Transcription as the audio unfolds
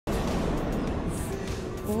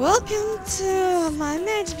Welcome to my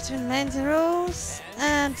match between Mandy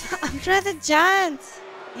and Andre the Giant.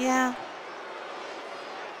 Yeah.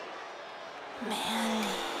 Mandy.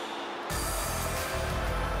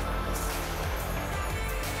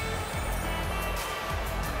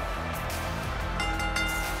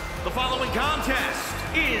 The following contest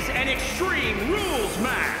is an Extreme Rules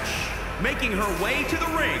match. Making her way to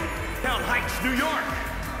the ring, Town Heights, New York,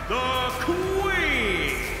 the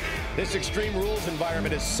Queen. This Extreme Rules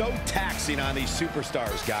environment is so taxing on these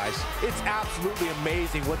superstars, guys. It's absolutely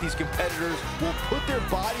amazing what these competitors will put their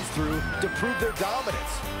bodies through to prove their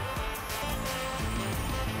dominance.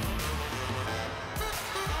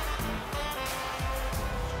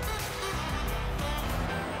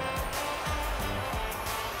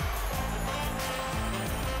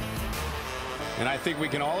 And I think we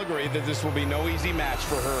can all agree that this will be no easy match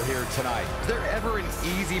for her here tonight. Is there ever an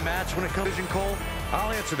easy match when it comes to Vision Cole?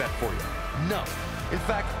 I'll answer that for you. No. In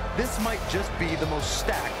fact, this might just be the most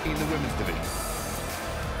stacked in the women's division.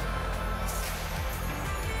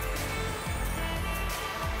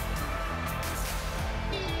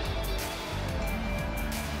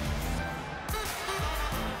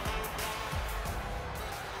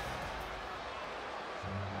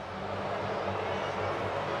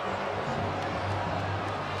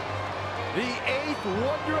 The eighth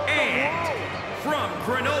wonder of the world. From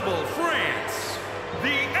Grenoble, France, the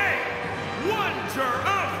eighth wonder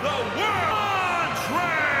of the world,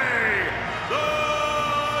 Andre the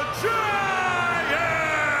Giant!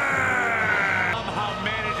 Somehow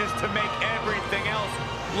manages to make everything else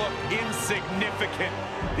look insignificant.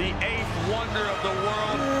 The eighth wonder of the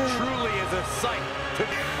world truly is a sight to...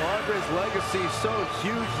 Andre's legacy is so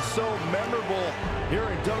huge and so memorable here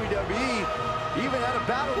in WWE. He even had a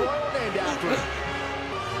battle royal named after him.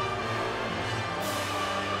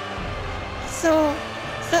 So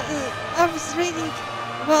I was reading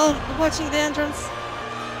while watching the entrance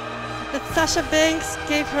that Sasha Banks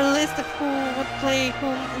gave her a list of who would play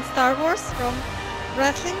whom in Star Wars from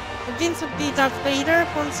wrestling. Vince would be Darth Vader,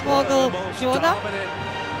 Hornswoggle, Yoda,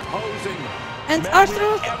 and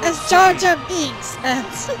R-Truth as Jar Jar Binks. And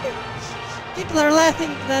people are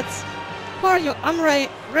laughing that, who are you? I'm Rey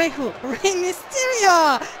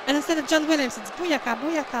Mysterio! And instead of John Williams, it's Booyaka,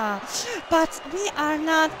 Booyaka. But we are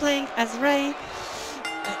not playing as Rey.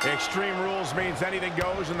 Extreme Rules means anything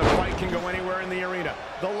goes and the fight can go anywhere in the arena,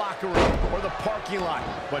 the locker room, or the parking lot.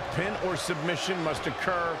 But pin or submission must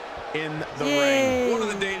occur in the ring. One of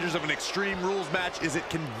the dangers of an Extreme Rules match is it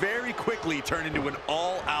can very quickly turn into an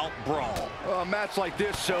all-out brawl. A match like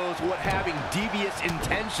this shows what having devious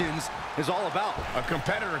intentions is all about. A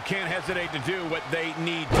competitor can't hesitate to do what they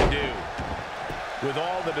need to do. With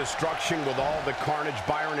all the destruction, with all the carnage,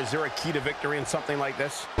 Byron, is there a key to victory in something like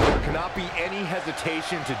this? There cannot be any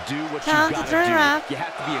hesitation to do what you've got to do. You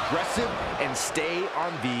have to be aggressive and stay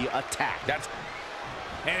on the attack.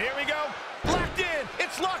 And here we go. Locked in.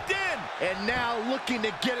 It's locked in. And now looking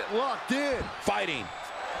to get it locked in. Fighting.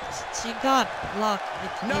 She got locked.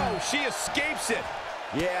 No, she escapes it.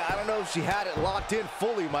 Yeah, I don't know if she had it locked in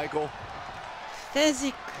fully, Michael.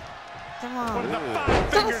 Physic. Come on. What did the five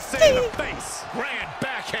fingers say in the face? Grand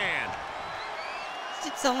backhand. She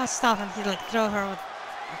did so much stuff and he like throw her with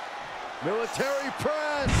Military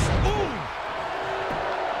press. Ooh.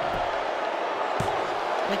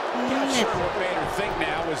 Not sure what made her think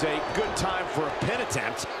now was a good time for a pin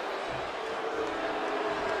attempt.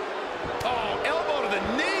 Oh, elbow to the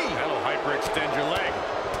knee. That'll hyperextend your leg.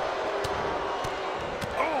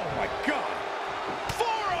 Oh, my God.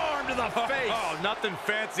 Forearm to the face. Oh, nothing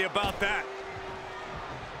fancy about that.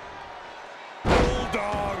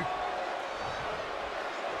 Bulldog.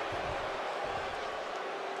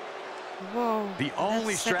 whoa. The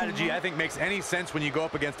only strategy I think makes any sense when you go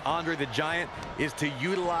up against Andre the Giant is to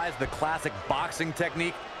utilize the classic boxing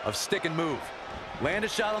technique of stick and move. Land a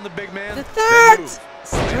shot on the big man, The third then move.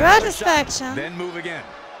 satisfaction. Then move again.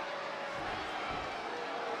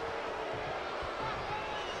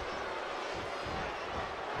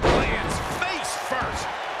 Lands face first.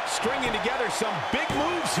 Stringing together some big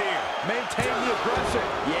moves here. Maintain the aggression.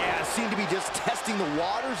 Yeah, seem to be just testing the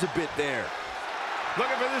waters a bit there.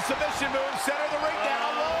 Looking for the submission move. Center of the ring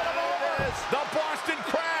down. Rolling him over. The Boston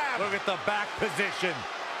Crab. Look at the back position.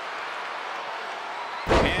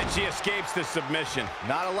 And she escapes the submission.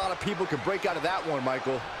 Not a lot of people can break out of that one,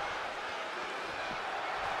 Michael.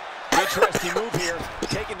 Interesting move here.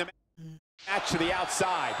 Taking the match to the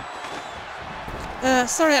outside.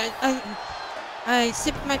 Sorry, I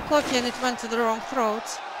sipped my coffee and it went to the wrong throat.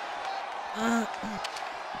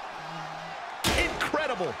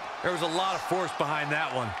 Incredible. There was a lot of force behind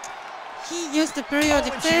that one. He used the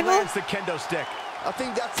periodic and she table. lands the kendo stick. I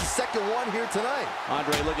think that's the second one here tonight.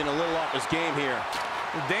 Andre looking a little off his game here.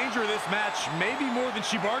 The danger of this match may be more than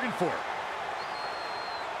she bargained for.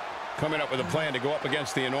 Coming up with a plan to go up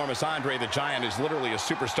against the enormous Andre the Giant is literally a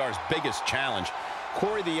superstar's biggest challenge.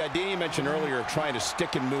 Corey, the idea you mentioned earlier of trying to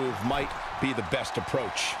stick and move might be the best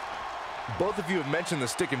approach. Both of you have mentioned the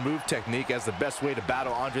stick and move technique as the best way to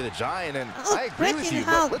battle Andre the Giant, and Oh, I agree with you,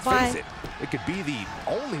 but let's face it, it could be the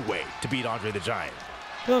only way to beat Andre the Giant.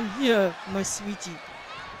 Come here, my sweetie.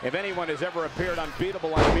 If anyone has ever appeared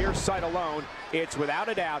unbeatable on mere sight alone, it's without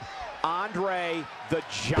a doubt Andre the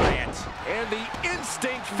Giant. And the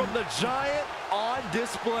instinct from the Giant on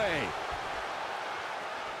display.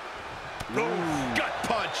 Ooh, gut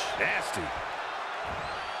punch. Nasty.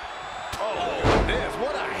 Oh, this,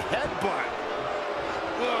 what a headbutt.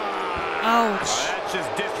 Ouch. Oh, that's just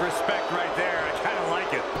disrespect right there. I kind of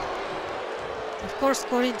like it. Of course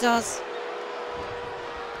Corey does.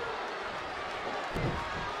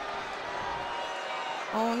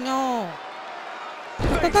 Oh no.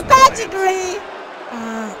 Pedigree!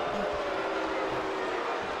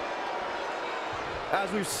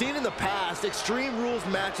 As we've seen in the past, Extreme Rules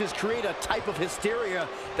matches create a type of hysteria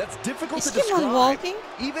that's difficult to describe, walking?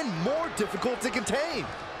 even more difficult to contain.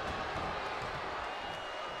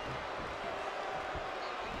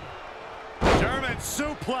 German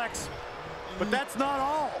suplex, but that's not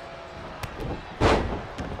all.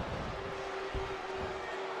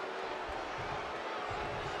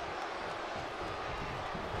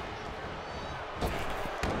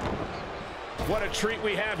 What a treat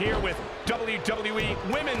we have here with WWE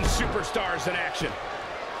Women's Superstars in action.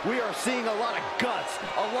 We are seeing a lot of guts,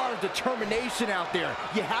 a lot of determination out there.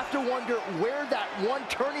 You have to wonder where that one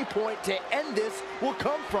turning point to end this will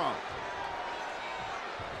come from.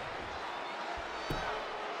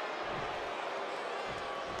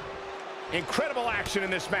 Incredible action in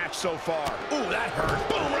this match so far. Ooh, that hurt.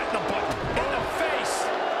 Boom, right in the button. In the face.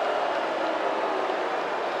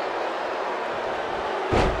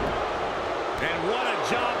 And what a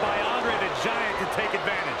job by Andre the Giant to take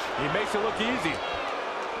advantage. He makes it look easy.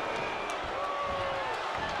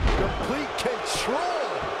 Complete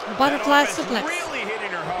control. Butterfly That offense suplex. really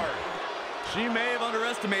hitting her hard. She may have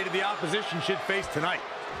underestimated the opposition she'd face tonight.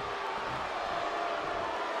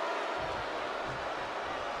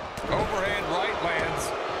 Overhand right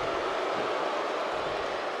lands.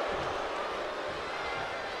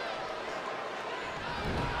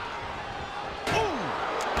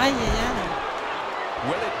 Ay, ay, ay.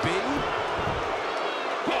 Will it be?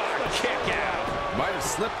 Oh, kick out. Might have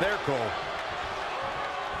slipped there, Cole.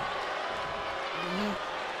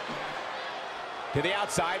 To the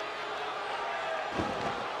outside.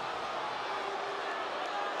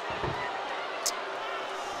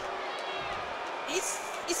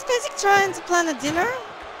 Is Physic trying to plan a dinner?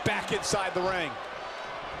 Back inside the ring.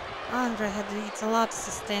 Andre had to eat a lot to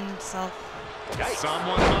sustain himself. Yikes.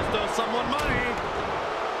 Someone must owe someone money.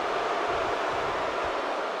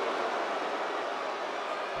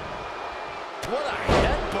 What a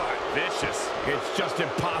headbutt. Vicious. It's just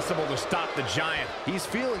impossible to stop the Giant. He's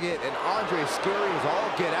feeling it, and Andre's scary as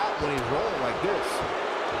all get out when he's rolling like this.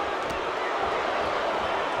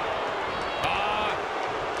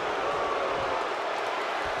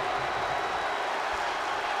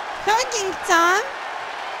 Hugging time.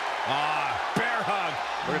 Bear hug.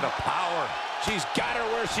 Look at the power. She's got her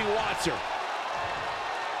where she wants her.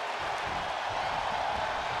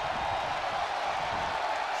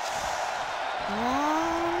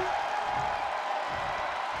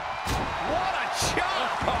 What a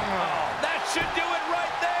chop! That should do it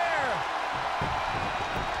right there.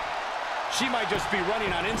 She might just be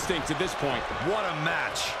running on instinct at this point. What a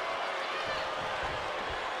match.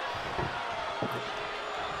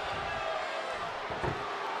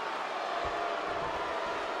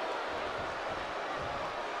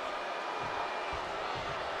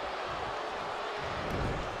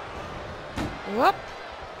 Whoop.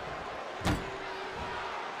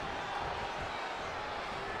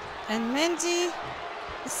 And Mandy,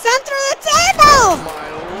 the center of the table! My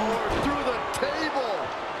Lord, through the table!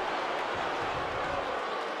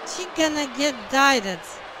 She gonna get dieted.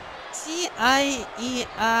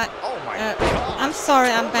 T-I-E-I. Oh my God! I'm sorry,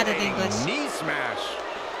 I'm bad at English. Knee smash.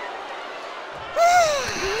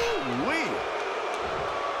 Wee.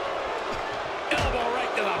 Elbow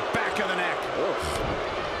right to the back of the neck.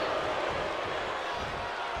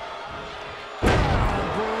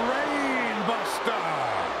 Brain buster.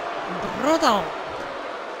 Brutal.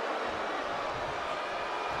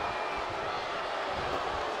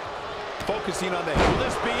 Focusing on the head. Will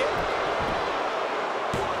this be it?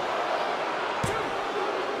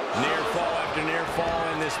 Near fall after near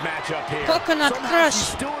fall in this matchup here. Coconut Somehow Crush she's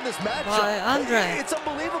still in this matchup. by Andre. It's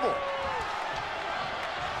unbelievable.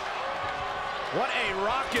 What a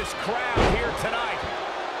raucous crowd here tonight.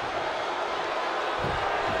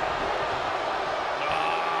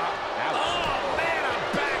 Oh, man, a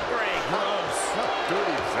backbreak. Gross. How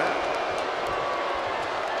dirty is that?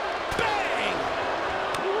 Bang!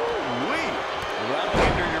 Ooh-wee. That'll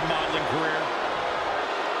hinder your modeling career.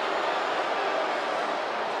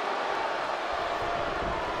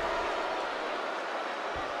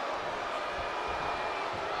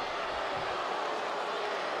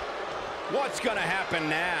 What's gonna happen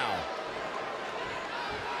now?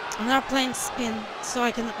 I'm not playing spin, so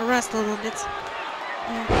I can rest a little bit.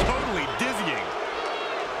 Yeah. Totally dizzying.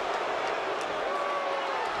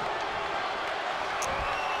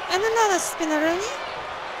 And another spin already.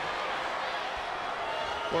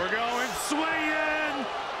 We're going swinging.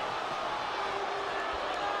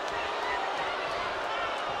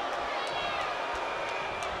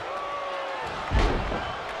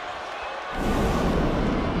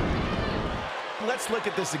 Let's look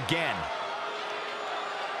at this again.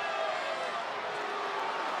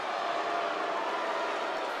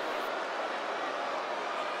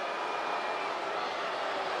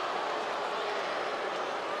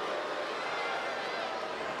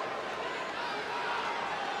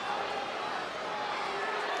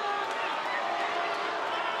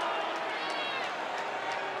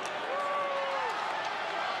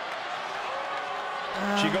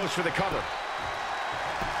 She goes for the cover.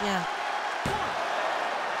 Yeah.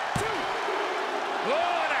 Oh,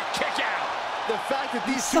 and a kick out. The fact that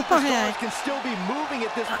these superstars can still be moving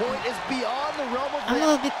at this point is beyond the realm of I'm a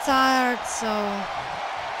little bit tired, so...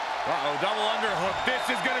 Uh-oh, double underhook. This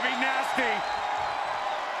is going to be nasty.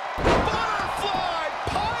 Butterfly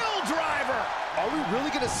pile driver. Are we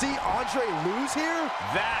really going to see Andre lose here?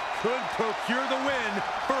 That could procure the win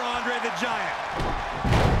for Andre the Giant.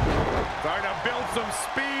 Starting to build some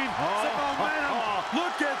speed, some momentum.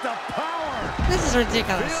 Look at the power. This is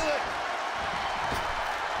ridiculous. Feel it.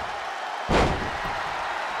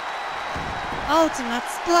 Ultimate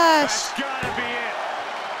splash. That's gotta be it.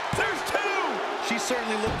 There's two. She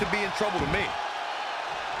certainly looked to be in trouble to me.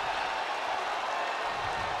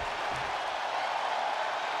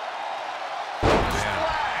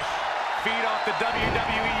 Splash. Feed off the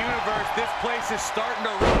WWE Universe. This place is starting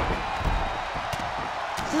to rock.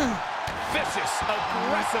 Vicious,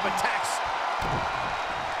 aggressive attacks.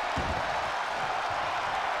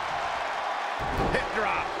 Hip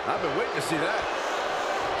drop. I've been waiting to see that.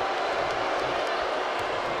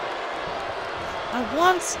 I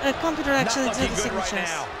want a computer actually Not do the looking good right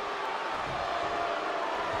signatures. now.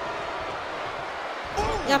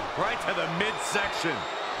 Yep. Right to the midsection.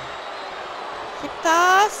 Hip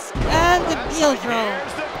toss and the heel throw.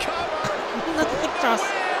 Here's the cover. Not the hip toss.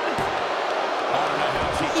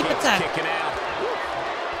 Keep attack. Kicking out.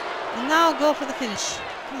 And now go for the finish.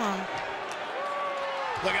 Come on.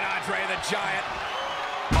 Look at Andre the Giant.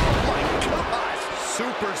 Oh my gosh.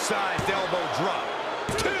 Super-sized elbow drop.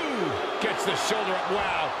 Two. Gets the shoulder up.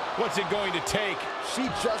 Wow. What's it going to take? She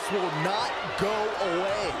just will not go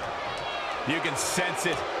away. You can sense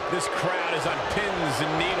it. This crowd is on pins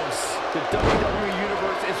and needles. The WWE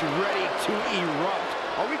Universe is ready to erupt.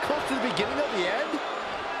 Are we close to the beginning of the end?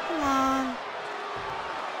 Come on.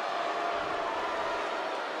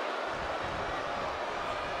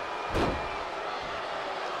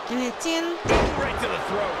 Guillotine. Right to the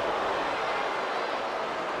throat.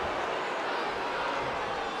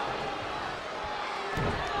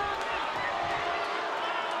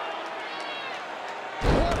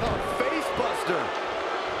 What a face buster.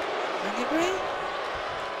 Pedigree.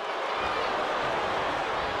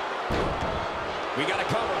 We got a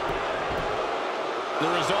cover. The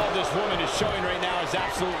resolve this woman is showing right now is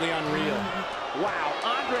absolutely unreal. Wow,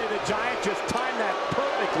 Andre the Giant just timed that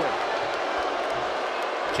perfectly.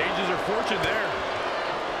 Changes her fortune there.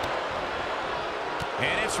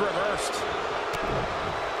 And it's reversed.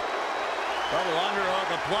 Double underhook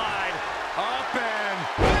applied. Up and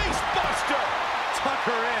face buster. Tuck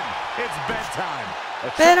her in. It's bedtime.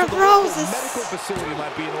 Bed of Roses. Medical facility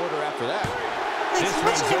might be in order after that. Thanks for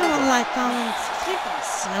This watching, one's everyone. over. Like, comment, subscribe.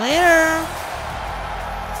 See you later.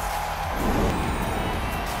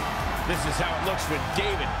 This is how it looks when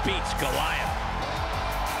David beats Goliath.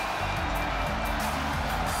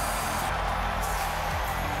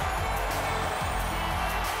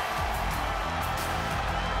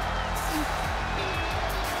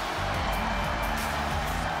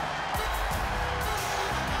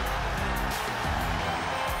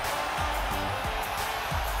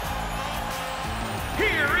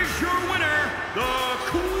 Here is your winner, the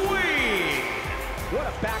Queen. What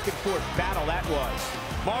a back back-and-forth battle that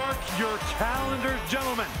was. Mark your calendars,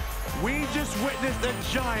 gentlemen. We just witnessed the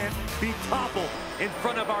Giant be toppled in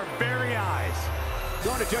front of our very eyes.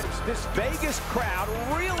 Going to judge, this Vegas crowd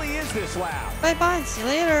really is this loud. Bye-bye. See you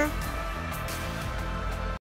later.